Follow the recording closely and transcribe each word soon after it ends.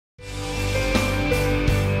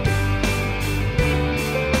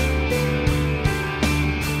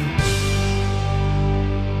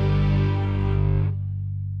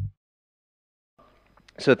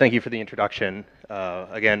So thank you for the introduction.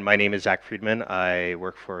 Again, my name is Zach Friedman. I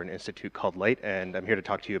work for an institute called LIGHT, and I'm here to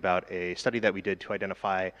talk to you about a study that we did to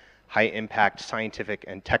identify high-impact scientific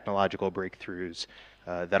and technological breakthroughs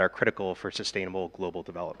that are critical for sustainable global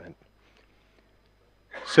development.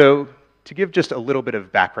 So to give just a little bit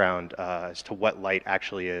of background as to what LIGHT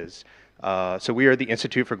actually is, so we are the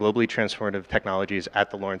Institute for Globally Transformative Technologies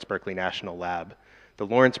at the Lawrence Berkeley National Lab. The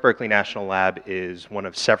Lawrence Berkeley National Lab is one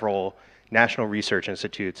of several national research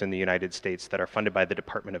institutes in the United States that are funded by the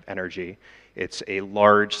Department of Energy. It's a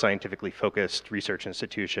large scientifically focused research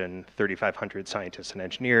institution, 3,500 scientists and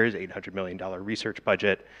engineers, $800 million research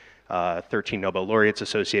budget, 13 Nobel laureates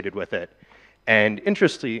associated with it. And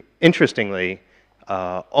interestingly,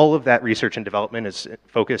 all of that research and development is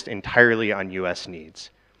focused entirely on US needs.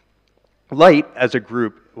 LIGHT, as a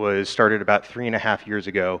group, was started about 3.5 years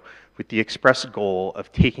ago with the express goal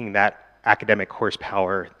of taking that academic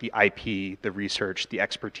horsepower, the IP, the research, the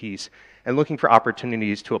expertise, and looking for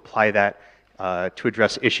opportunities to apply that to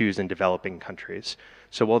address issues in developing countries.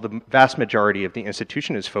 So while the vast majority of the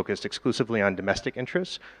institution is focused exclusively on domestic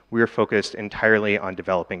interests, we are focused entirely on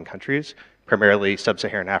developing countries, primarily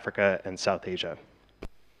Sub-Saharan Africa and South Asia.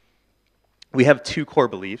 We have two core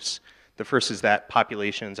beliefs. The first is that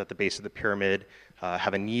populations at the base of the pyramid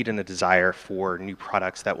have a need and a desire for new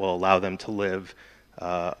products that will allow them to live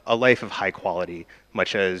a life of high quality,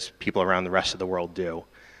 much as people around the rest of the world do.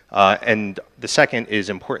 And the second is,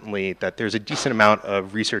 importantly, that there's a decent amount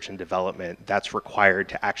of research and development that's required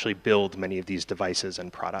to actually build many of these devices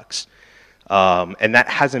and products. And that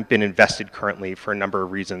hasn't been invested currently for a number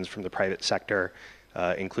of reasons from the private sector,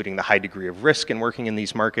 including the high degree of risk in working in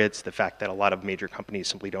these markets, the fact that a lot of major companies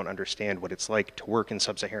simply don't understand what it's like to work in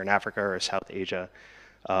Sub-Saharan Africa or South Asia.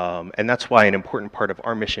 And that's why an important part of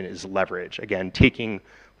our mission is leverage. Again, taking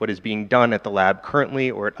what is being done at the lab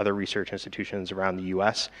currently or at other research institutions around the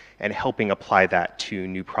US and helping apply that to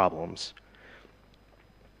new problems.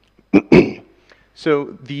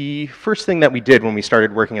 So the first thing that we did when we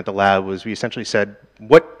started working at the lab was we essentially said,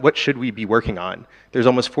 what should we be working on? There's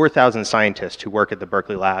almost 4,000 scientists who work at the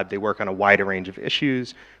Berkeley lab. They work on a wide range of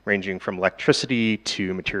issues, ranging from electricity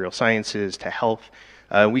to material sciences to health.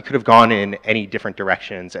 We could have gone in any different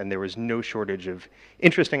directions, and there was no shortage of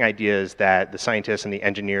interesting ideas that the scientists and the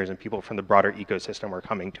engineers and people from the broader ecosystem were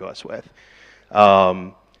coming to us with.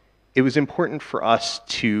 It was important for us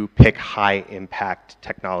to pick high-impact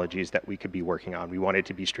technologies that we could be working on. We wanted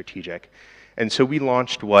to be strategic. And so we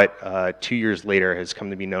launched what 2 years later has come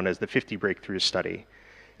to be known as the 50 Breakthroughs Study.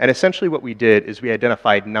 And essentially what we did is we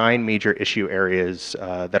identified 9 major issue areas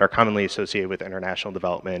that are commonly associated with international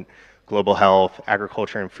development: global health,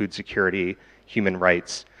 agriculture and food security, human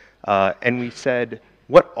rights. And we said,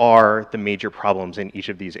 what are the major problems in each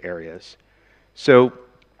of these areas? So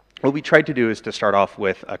what we tried to do is to start off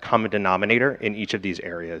with a common denominator in each of these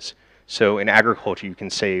areas. So in agriculture, you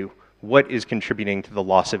can say, what is contributing to the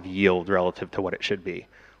loss of yield relative to what it should be?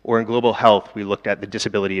 Or in global health, we looked at the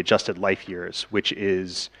disability-adjusted life years, which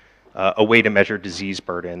is a way to measure disease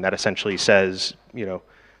burden that essentially says,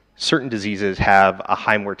 certain diseases have a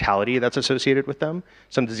high mortality that's associated with them.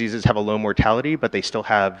 Some diseases have a low mortality, but they still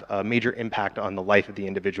have a major impact on the life of the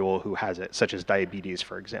individual who has it, such as diabetes,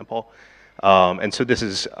 for example. And so this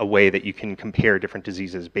is a way that you can compare different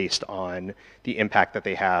diseases based on the impact that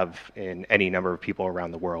they have in any number of people around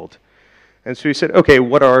the world. And so we said, okay,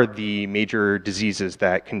 what are the major diseases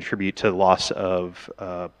that contribute to the loss of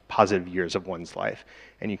positive years of one's life?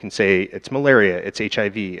 And you can say it's malaria, it's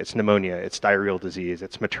HIV, it's pneumonia, it's diarrheal disease,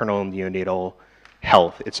 it's maternal and neonatal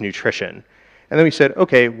health, it's nutrition. And then we said,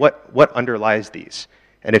 okay, what underlies these?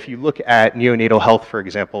 And if you look at neonatal health, for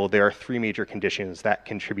example, there are 3 major conditions that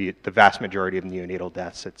contribute the vast majority of neonatal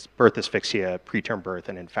deaths. It's birth asphyxia, preterm birth,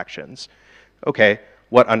 and infections. Okay,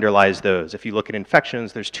 what underlies those? If you look at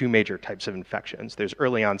infections, there's 2 major types of infections. There's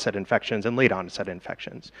early onset infections and late onset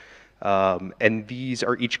infections. And these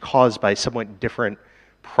are each caused by somewhat different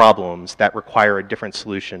problems that require a different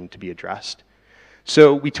solution to be addressed.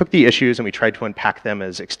 So we took the issues and we tried to unpack them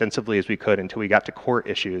as extensively as we could until we got to core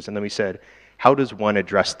issues. And then we said, how does one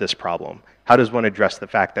address this problem? How does one address the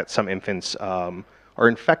fact that some infants are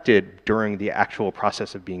infected during the actual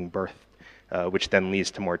process of being birthed, which then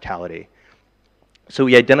leads to mortality? So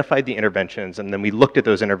we identified the interventions, and then we looked at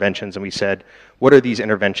those interventions and we said, what are these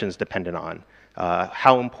interventions dependent on?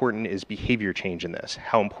 How important is behavior change in this?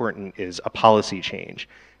 How important is a policy change?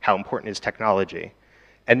 How important is technology?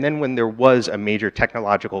 And then when there was a major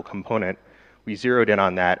technological component, we zeroed in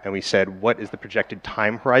on that and we said, what is the projected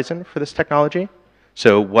time horizon for this technology?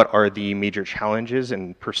 So what are the major challenges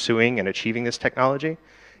in pursuing and achieving this technology?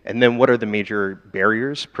 And then what are the major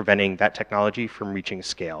barriers preventing that technology from reaching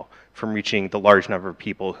scale, from reaching the large number of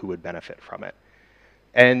people who would benefit from it?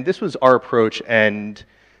 And this was our approach, and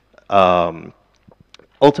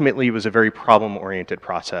ultimately it was a very problem-oriented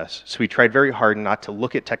process. So we tried very hard not to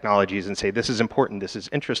look at technologies and say, this is important, this is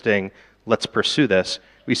interesting, let's pursue this.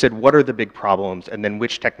 We said, what are the big problems, and then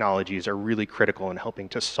which technologies are really critical in helping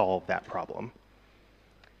to solve that problem?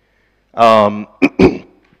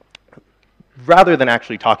 Rather than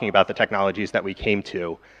actually talking about the technologies that we came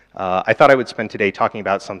to, I thought I would spend today talking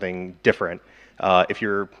about something different. If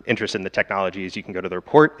you're interested in the technologies, you can go to the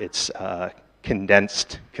report. It's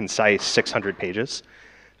condensed, concise, 600 pages.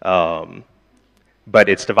 But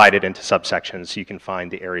it's divided into subsections, so you can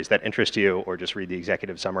find the areas that interest you or just read the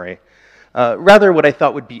executive summary. Rather, what I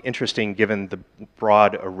thought would be interesting, given the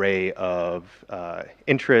broad array of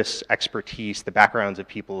interests, expertise, the backgrounds of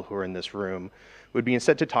people who are in this room, would be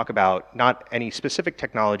instead to talk about not any specific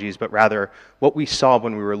technologies, but rather what we saw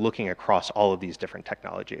when we were looking across all of these different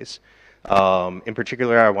technologies. In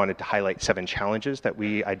particular, I wanted to highlight 7 challenges that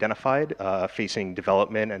we identified facing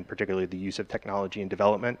development, and particularly the use of technology in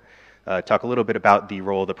development. Talk a little bit about the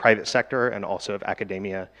role of the private sector and also of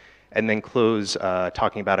academia, and then close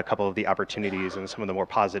talking about a couple of the opportunities and some of the more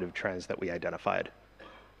positive trends that we identified.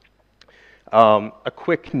 A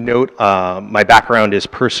quick note, my background is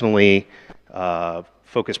personally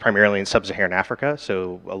focused primarily in sub-Saharan Africa,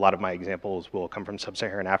 so a lot of my examples will come from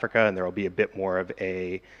sub-Saharan Africa, and there will be a bit more of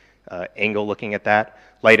a angle looking at that.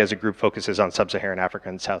 Light as a group focuses on sub-Saharan Africa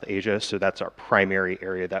and South Asia, so that's our primary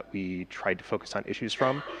area that we tried to focus on issues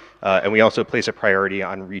from. And we also place a priority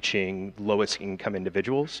on reaching lowest income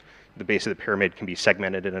individuals. The base of the pyramid can be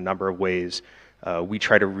segmented in a number of ways. We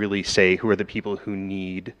try to really say who are the people who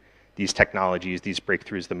need these technologies, these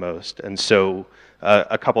breakthroughs the most. And so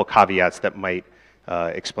a couple of caveats that might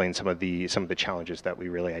explain some of the challenges that we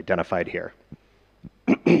really identified here.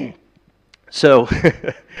 So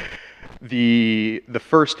the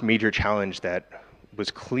first major challenge that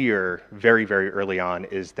was clear very, very early on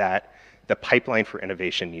is that the pipeline for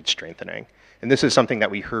innovation needs strengthening. And this is something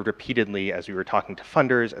that we heard repeatedly as we were talking to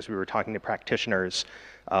funders, as we were talking to practitioners.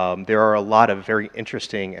 There are a lot of very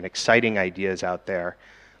interesting and exciting ideas out there,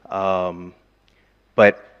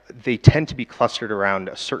 but they tend to be clustered around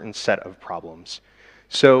a certain set of problems.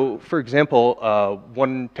 So, for example,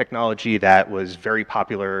 one technology that was very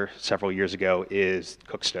popular several years ago is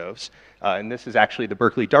cook stoves. And this is actually the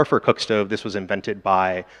Berkeley Darfur cook stove. This was invented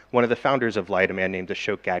by one of the founders of Light, a man named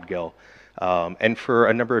Ashok Gadgil. And for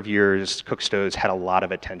a number of years, cook stoves had a lot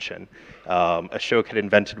of attention. Ashok had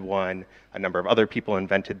invented one. A number of other people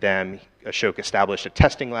invented them. Ashok established a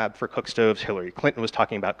testing lab for cook stoves. Hillary Clinton was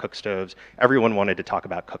talking about cook stoves. Everyone wanted to talk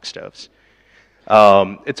about cook stoves.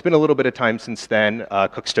 It's been a little bit of time since then.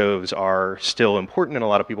 Cook stoves are still important and a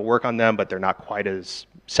lot of people work on them, but they're not quite as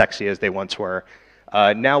sexy as they once were.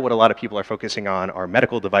 Now what a lot of people are focusing on are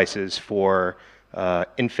medical devices for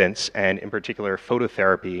infants, and in particular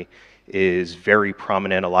phototherapy is very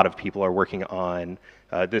prominent. A lot of people are working on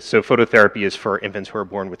this. So phototherapy is for infants who are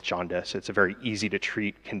born with jaundice. It's a very easy to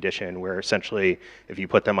treat condition where essentially if you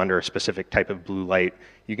put them under a specific type of blue light,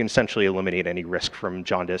 you can essentially eliminate any risk from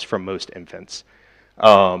jaundice from most infants.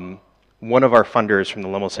 One of our funders from the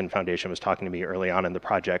Lemelson Foundation was talking to me early on in the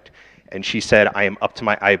project, and she said, I am up to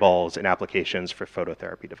my eyeballs in applications for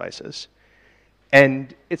phototherapy devices.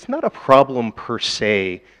 And it's not a problem per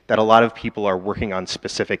se that a lot of people are working on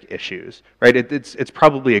specific issues, right? It's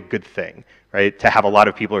probably a good thing, right? To have a lot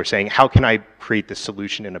of people who are saying, how can I create this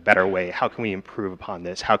solution in a better way? How can we improve upon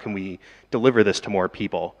this? How can we deliver this to more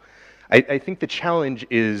people? I think the challenge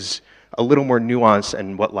is a little more nuanced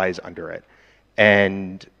in what lies under it.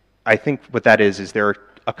 And I think what that is there are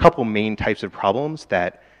a couple main types of problems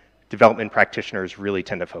that development practitioners really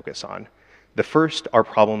tend to focus on. The first are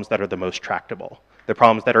problems that are the most tractable, the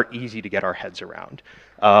problems that are easy to get our heads around.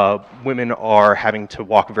 Women are having to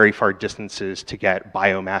walk very far distances to get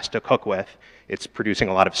biomass to cook with. It's producing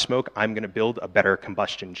a lot of smoke. I'm going to build a better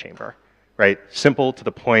combustion chamber, right? Simple, to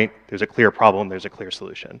the point, there's a clear problem, there's a clear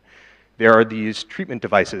solution. There are these treatment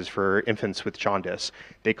devices for infants with jaundice.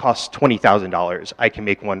 They cost $20,000. I can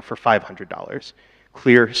make one for $500.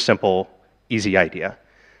 Clear, simple, easy idea.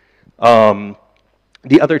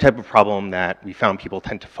 The other type of problem that we found people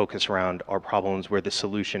tend to focus around are problems where the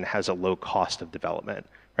solution has a low cost of development,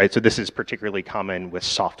 right? So this is particularly common with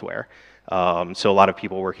software. So a lot of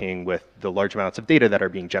people working with the large amounts of data that are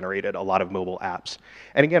being generated, a lot of mobile apps.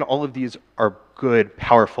 And again, all of these are good,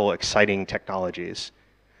 powerful, exciting technologies.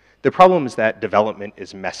 The problem is that development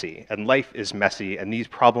is messy, and life is messy, and these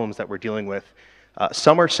problems that we're dealing with,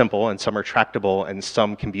 some are simple and some are tractable and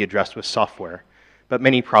some can be addressed with software. but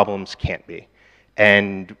many problems can't be.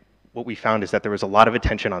 And what we found is that there was a lot of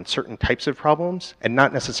attention on certain types of problems and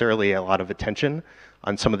not necessarily a lot of attention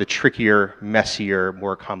on some of the trickier, messier,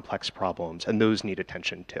 more complex problems, and those need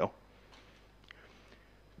attention too.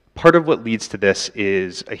 Part of what leads to this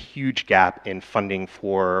is a huge gap in funding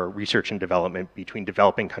for research and development between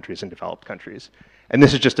developing countries and developed countries. And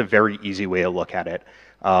this is just a very easy way to look at it.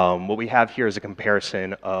 What we have here is a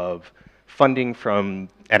comparison of funding from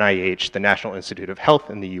NIH, the National Institute of Health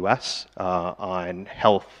in the US, on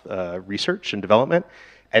health research and development,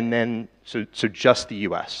 and then, so just the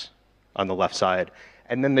US on the left side,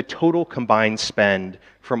 and then the total combined spend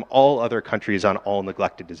from all other countries on all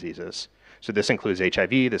neglected diseases. So this includes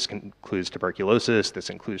HIV, this includes tuberculosis, this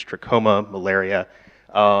includes trachoma, malaria,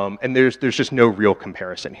 and there's just no real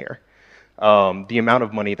comparison here. The amount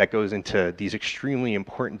of money that goes into these extremely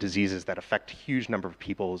important diseases that affect a huge number of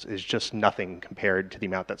peoples is just nothing compared to the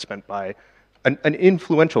amount that's spent by an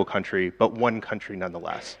influential country, but one country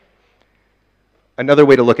nonetheless. Another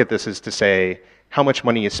way to look at this is to say how much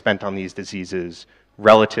money is spent on these diseases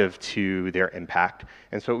relative to their impact.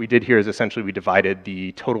 And so what we did here is essentially we divided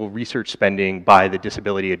the total research spending by the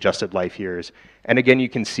disability adjusted life years. And again, you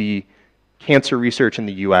can see cancer research in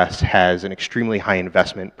the US has an extremely high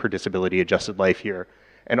investment per disability adjusted life year,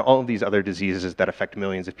 and all of these other diseases that affect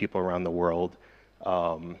millions of people around the world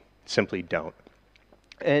simply don't.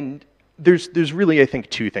 And there's really, I think,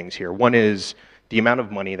 two things here. One is the amount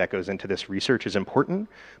of money that goes into this research is important,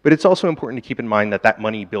 but it's also important to keep in mind that that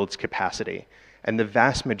money builds capacity. And the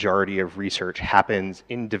vast majority of research happens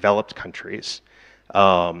in developed countries.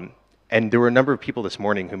 And there were a number of people this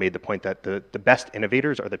morning who made the point that the best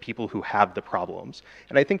innovators are the people who have the problems.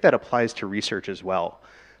 And I think that applies to research as well.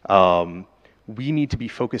 We need to be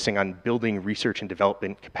focusing on building research and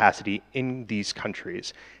development capacity in these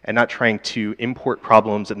countries and not trying to import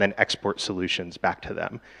problems and then export solutions back to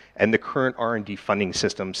them. And the current R&D funding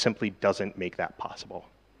system simply doesn't make that possible.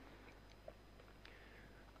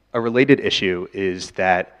 A related issue is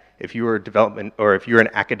that if you are development, or if you're an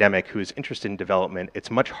academic who is interested in development,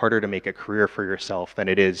 it's much harder to make a career for yourself than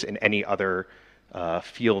it is in any other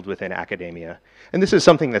field within academia. And this is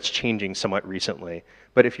something that's changing somewhat recently.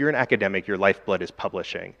 But if you're an academic, your lifeblood is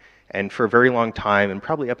publishing. And for a very long time, and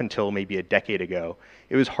probably up until maybe a decade ago,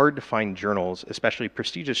 it was hard to find journals, especially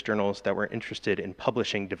prestigious journals, that were interested in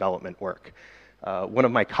publishing development work. One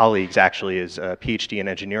of my colleagues actually is a PhD in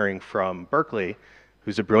engineering from Berkeley,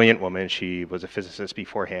 who's a brilliant woman. She was a physicist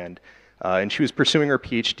beforehand. And she was pursuing her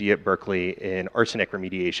PhD at Berkeley in arsenic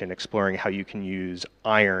remediation, exploring how you can use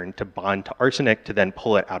iron to bond to arsenic to then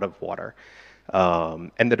pull it out of water.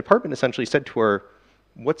 And the department essentially said to her,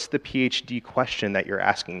 what's the PhD question that you're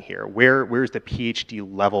asking here? Where's the PhD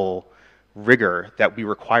level rigor that we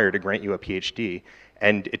require to grant you a PhD?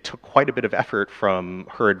 And it took quite a bit of effort from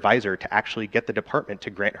her advisor to actually get the department to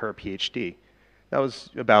grant her a PhD. That was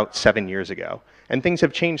about 7 years ago. And things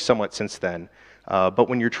have changed somewhat since then. But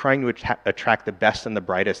when you're trying to attract the best and the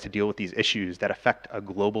brightest to deal with these issues that affect a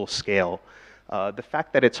global scale, the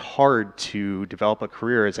fact that it's hard to develop a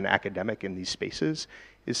career as an academic in these spaces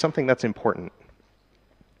is something that's important.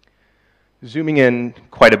 Zooming in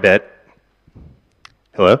quite a bit.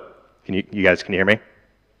 Hello? You guys can hear me?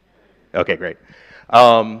 Okay, great.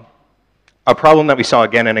 A problem that we saw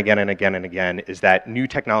again and again and again and again is that new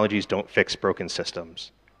technologies don't fix broken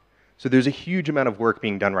systems. So there's a huge amount of work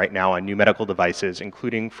being done right now on new medical devices,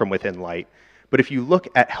 including from within light. But if you look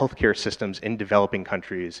at healthcare systems in developing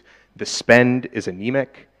countries, the spend is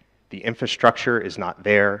anemic, the infrastructure is not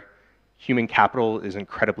there, human capital is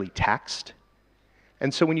incredibly taxed.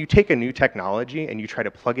 And so when you take a new technology and you try to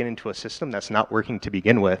plug it into a system that's not working to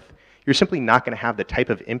begin with, you're simply not going to have the type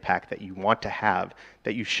of impact that you want to have,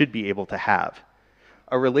 that you should be able to have.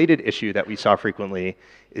 A related issue that we saw frequently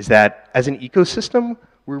is that as an ecosystem,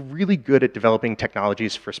 we're really good at developing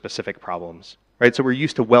technologies for specific problems, right? So we're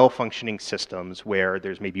used to well-functioning systems where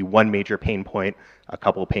there's maybe one major pain point, a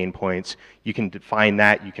couple pain points. You can define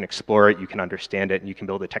that, you can explore it, you can understand it, and you can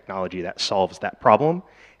build a technology that solves that problem,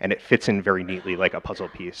 and it fits in very neatly like a puzzle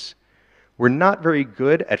piece. We're not very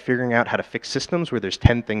good at figuring out how to fix systems where there's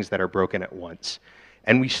 10 things that are broken at once.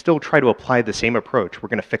 And we still try to apply the same approach. We're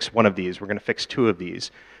going to fix one of these, we're going to fix two of these.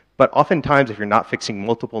 But oftentimes, if you're not fixing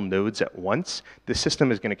multiple nodes at once, the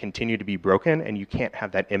system is going to continue to be broken, and you can't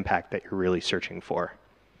have that impact that you're really searching for.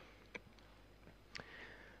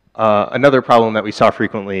 Another problem that we saw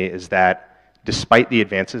frequently is that despite the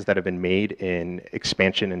advances that have been made in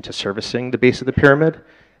expansion into servicing the base of the pyramid,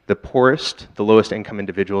 the poorest, the lowest income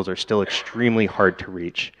individuals are still extremely hard to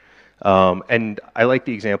reach. And I like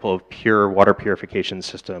the example of Pure water purification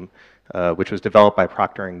system, which was developed by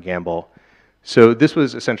Procter & Gamble. So this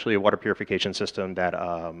was essentially a water purification system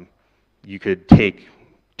that you could take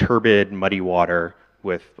turbid, muddy water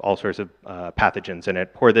with all sorts of pathogens in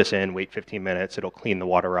it, pour this in, wait 15 minutes, it'll clean the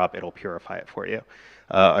water up, it'll purify it for you.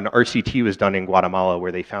 An RCT was done in Guatemala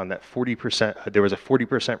where they found that there was a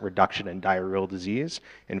 40% reduction in diarrheal disease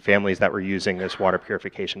in families that were using this water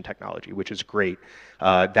purification technology, which is great.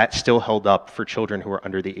 That still held up for children who are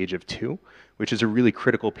under the age of 2, which is a really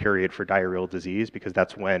critical period for diarrheal disease because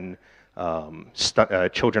that's when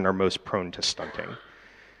children are most prone to stunting.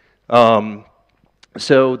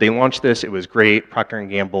 So they launched this, it was great. Procter &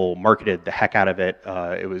 Gamble marketed the heck out of it.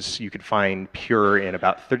 You could find Pure in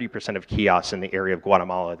about 30% of kiosks in the area of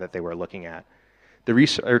Guatemala that they were looking at. The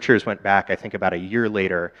researchers went back, I think about a year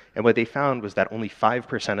later, and what they found was that only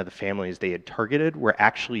 5% of the families they had targeted were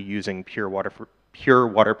actually using Pure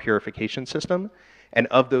water purification system. And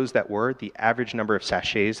of those that were, the average number of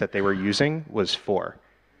sachets that they were using was 4.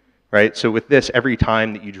 Right? So with this, every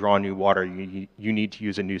time that you draw new water, you need to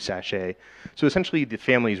use a new sachet. So essentially, the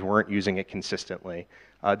families weren't using it consistently.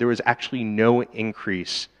 There was actually no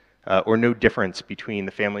increase or no difference between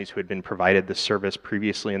the families who had been provided the service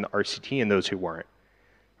previously in the RCT and those who weren't.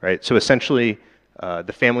 Right? So essentially,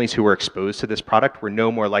 the families who were exposed to this product were no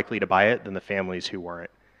more likely to buy it than the families who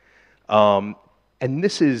weren't. And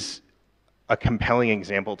this is a compelling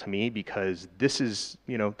example to me because this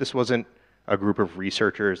wasn't a group of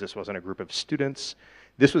researchers, this wasn't a group of students.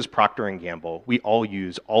 This was Procter & Gamble. We all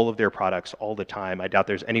use all of their products all the time. I doubt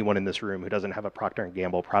there's anyone in this room who doesn't have a Procter &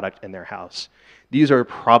 Gamble product in their house. These are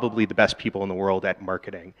probably the best people in the world at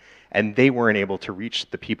marketing, and they weren't able to reach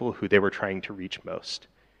the people who they were trying to reach most.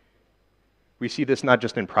 We see this not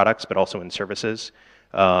just in products, but also in services.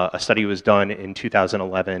 A study was done in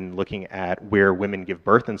 2011 looking at where women give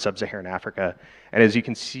birth in sub-Saharan Africa. And as you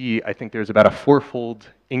can see, I think there's about a 4-fold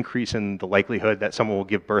increase in the likelihood that someone will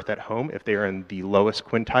give birth at home if they are in the lowest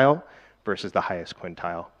quintile versus the highest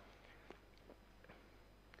quintile.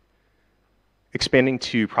 Expanding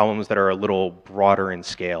to problems that are a little broader in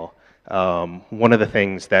scale, one of the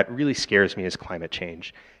things that really scares me is climate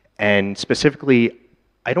change. And specifically,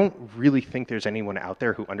 I don't really think there's anyone out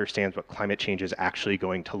there who understands what climate change is actually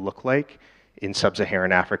going to look like in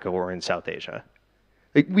sub-Saharan Africa or in South Asia.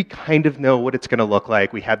 Like, we kind of know what it's going to look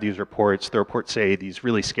like. We have these reports. The reports say these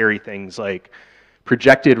really scary things like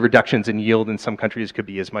projected reductions in yield in some countries could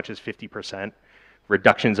be as much as 50%,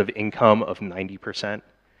 reductions of income of 90%.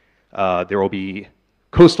 There will be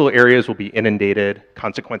coastal areas will be inundated,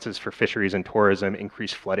 consequences for fisheries and tourism,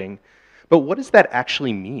 increased flooding. But what does that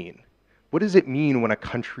actually mean? What does it mean when a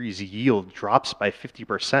country's yield drops by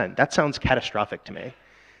 50%? That sounds catastrophic to me.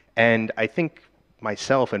 And I think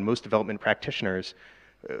myself and most development practitioners,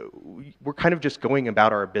 we're kind of just going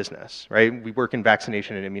about our business, right? We work in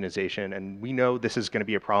vaccination and immunization, and we know this is going to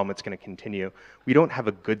be a problem, it's going to continue. We don't have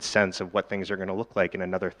a good sense of what things are going to look like in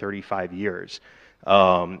another 35 years.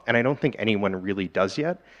 And I don't think anyone really does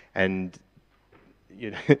yet, and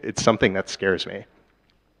it's something that scares me.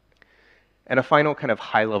 And a final kind of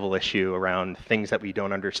high-level issue around things that we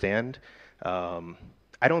don't understand.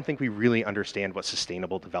 I don't think we really understand what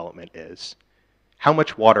sustainable development is. How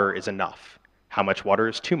much water is enough? How much water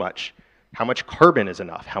is too much? How much carbon is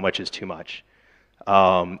enough? How much is too much?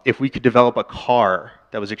 If we could develop a car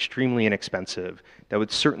that was extremely inexpensive, that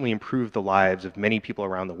would certainly improve the lives of many people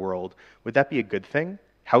around the world, would that be a good thing?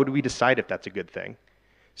 How would we decide if that's a good thing?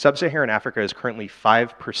 Sub-Saharan Africa is currently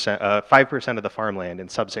 5% of the farmland in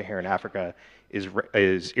Sub-Saharan Africa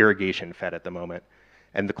is irrigation fed at the moment.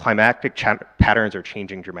 And the climatic patterns are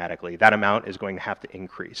changing dramatically. That amount is going to have to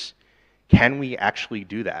increase. Can we actually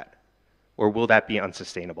do that? Or will that be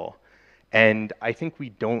unsustainable? And I think we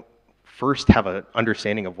don't first have an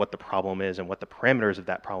understanding of what the problem is and what the parameters of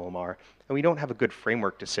that problem are. And we don't have a good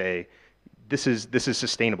framework to say, this is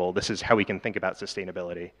sustainable, this is how we can think about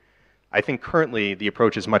sustainability. I think currently the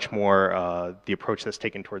approach is much more the approach that's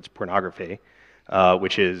taken towards pornography,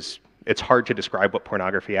 which is, it's hard to describe what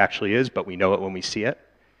pornography actually is, but we know it when we see it.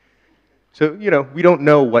 So, we don't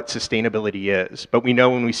know what sustainability is, but we know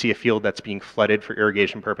when we see a field that's being flooded for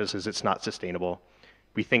irrigation purposes, it's not sustainable.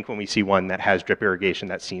 We think when we see one that has drip irrigation,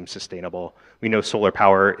 that seems sustainable. We know solar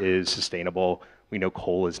power is sustainable. We know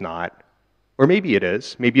coal is not. Or maybe it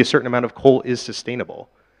is. Maybe a certain amount of coal is sustainable.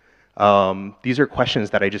 These are questions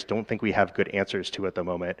that I just don't think we have good answers to at the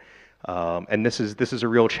moment. And this is a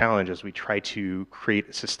real challenge as we try to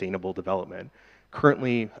create sustainable development.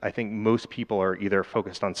 Currently, I think most people are either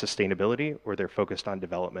focused on sustainability or they're focused on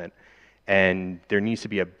development. And there needs to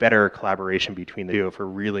be a better collaboration between the two if we're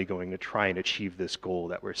really going to try and achieve this goal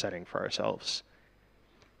that we're setting for ourselves.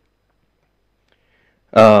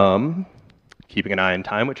 keeping an eye on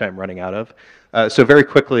time, which I'm running out of. So very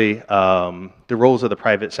quickly, the roles of the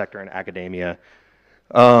private sector and academia.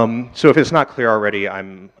 So if it's not clear already,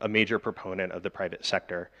 I'm a major proponent of the private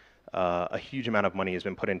sector. A huge amount of money has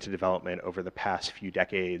been put into development over the past few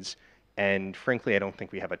decades, and frankly, I don't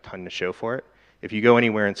think we have a ton to show for it. If you go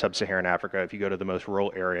anywhere in sub-Saharan Africa, if you go to the most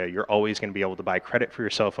rural area, you're always going to be able to buy credit for your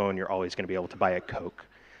cell phone, you're always going to be able to buy a Coke.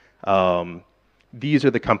 These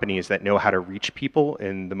are the companies that know how to reach people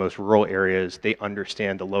in the most rural areas. They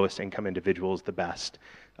understand the lowest income individuals the best.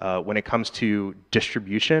 When it comes to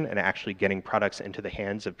distribution and actually getting products into the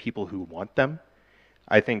hands of people who want them,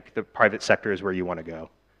 I think the private sector is where you want to go.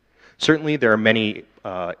 Certainly, there are many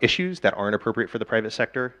issues that aren't appropriate for the private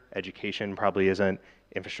sector. Education probably isn't.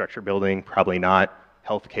 Infrastructure building, probably not.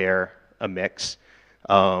 Healthcare, a mix.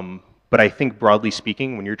 But I think broadly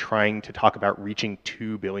speaking, when you're trying to talk about reaching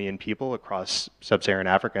 2 billion people across sub-Saharan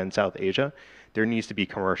Africa and South Asia, there needs to be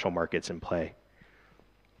commercial markets in play.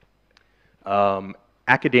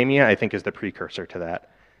 Academia, I think, is the precursor to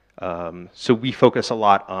that. So we focus a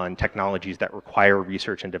lot on technologies that require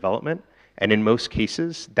research and development, and in most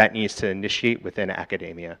cases, that needs to initiate within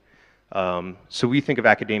academia. So we think of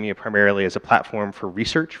academia primarily as a platform for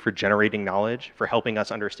research, for generating knowledge, for helping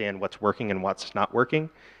us understand what's working and what's not working,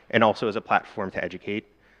 and also as a platform to educate,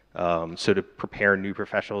 so to prepare new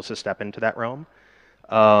professionals to step into that realm.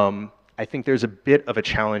 I think there's a bit of a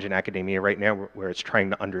challenge in academia right now where it's trying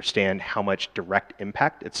to understand how much direct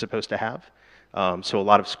impact it's supposed to have. So a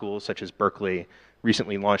lot of schools, such as Berkeley,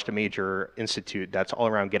 recently launched a major institute that's all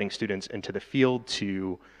around getting students into the field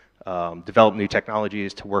to develop new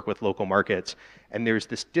technologies, to work with local markets. And there's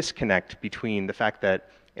this disconnect between the fact that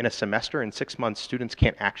in a semester, in 6 months, students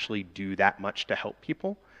can't actually do that much to help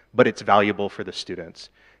people, but it's valuable for the students.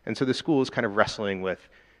 And so the school is kind of wrestling with,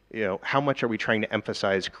 how much are we trying to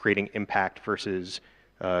emphasize creating impact versus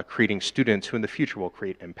creating students who in the future will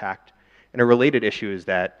create impact. And a related issue is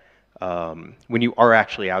that when you are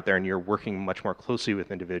actually out there and you're working much more closely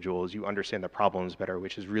with individuals, you understand the problems better,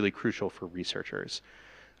 which is really crucial for researchers.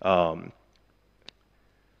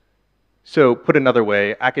 So put another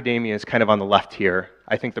way, academia is kind of on the left here.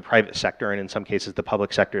 I think the private sector, and in some cases the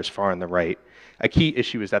public sector, is far on the right. A key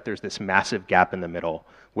issue is that there's this massive gap in the middle,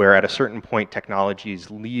 where at a certain point technologies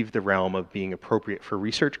leave the realm of being appropriate for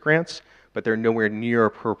research grants, but they're nowhere near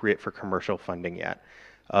appropriate for commercial funding yet.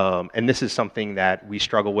 And this is something that we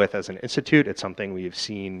struggle with as an institute. It's something we've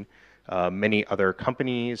seen many other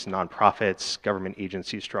companies, nonprofits, government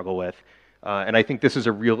agencies struggle with. And I think this is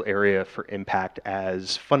a real area for impact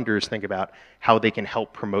as funders think about how they can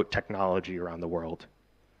help promote technology around the world.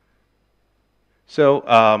 So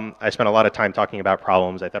I spent a lot of time talking about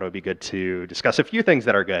problems. I thought it would be good to discuss a few things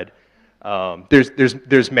that are good.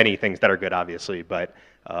 There's many things that are good, obviously, but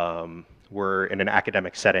we're in an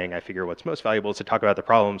academic setting. I figure what's most valuable is to talk about the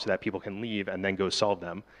problems so that people can leave and then go solve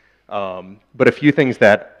them. But a few things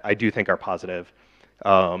that I do think are positive.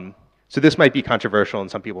 So this might be controversial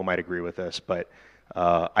and some people might agree with this, but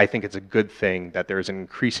I think it's a good thing that there's an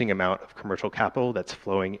increasing amount of commercial capital that's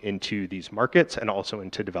flowing into these markets and also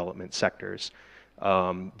into development sectors.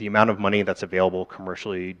 The amount of money that's available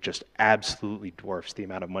commercially just absolutely dwarfs the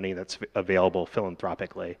amount of money that's available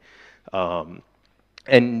philanthropically.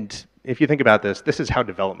 And if you think about this, this is how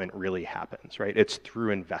development really happens, right? It's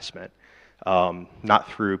through investment,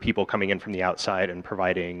 not through people coming in from the outside and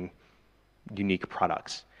providing unique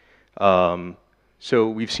products. So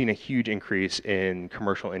we've seen a huge increase in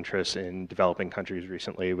commercial interest in developing countries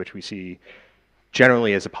recently, which we see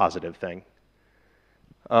generally as a positive thing.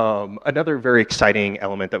 Another very exciting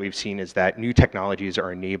element that we've seen is that new technologies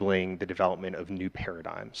are enabling the development of new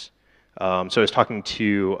paradigms. So I was talking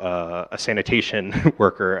to a sanitation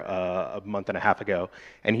worker a month and a half ago,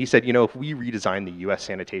 and he said, if we redesign the US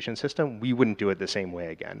sanitation system, we wouldn't do it the same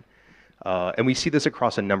way again. And we see this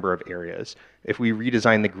across a number of areas. If we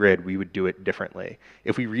redesign the grid, we would do it differently.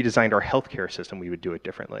 If we redesigned our healthcare system, we would do it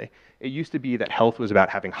differently. It used to be that health was about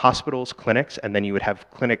having hospitals, clinics, and then you would have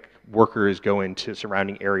clinic workers go into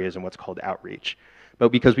surrounding areas in what's called outreach.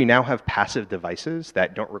 But because we now have passive devices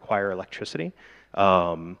that don't require electricity,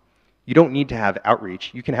 you don't need to have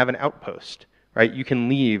outreach. You can have an outpost, right? You can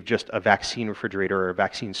leave just a vaccine refrigerator or a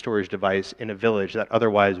vaccine storage device in a village that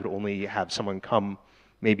otherwise would only have someone come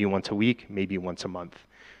maybe once a week, maybe once a month.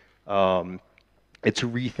 It's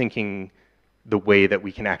rethinking the way that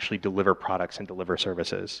we can actually deliver products and deliver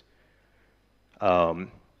services. And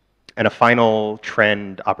a final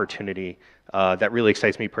trend opportunity that really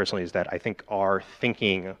excites me personally is that I think our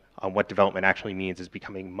thinking on what development actually means is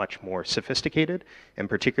becoming much more sophisticated. In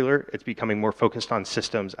particular, it's becoming more focused on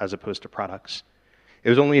systems as opposed to products.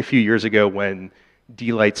 It was only a few years ago when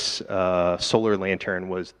D-Light's solar lantern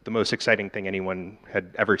was the most exciting thing anyone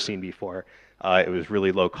had ever seen before. It was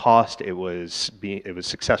really low cost. It was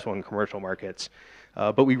successful in commercial markets.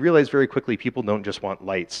 But we realized very quickly people don't just want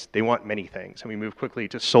lights. They want many things. And we moved quickly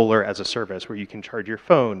to solar as a service where you can charge your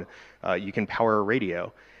phone, you can power a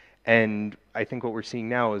radio. And I think what we're seeing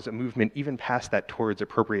now is a movement even past that towards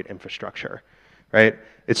appropriate infrastructure, right?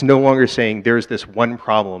 It's no longer saying there's this one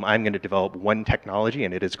problem, I'm going to develop one technology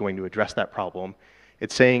and it is going to address that problem.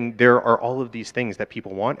 It's saying there are all of these things that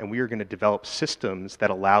people want, and we are going to develop systems that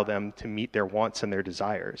allow them to meet their wants and their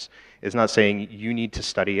desires. It's not saying you need to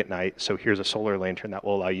study at night, so here's a solar lantern that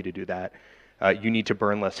will allow you to do that. You need to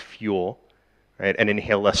burn less fuel, right, and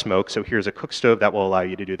inhale less smoke, so here's a cook stove that will allow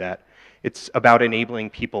you to do that. It's about enabling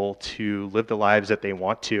people to live the lives that they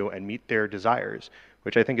want to and meet their desires,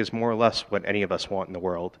 which I think is more or less what any of us want in the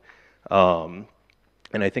world. And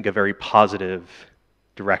I think a very positive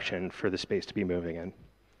direction for the space to be moving in.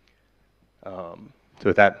 So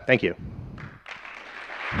with that, thank you.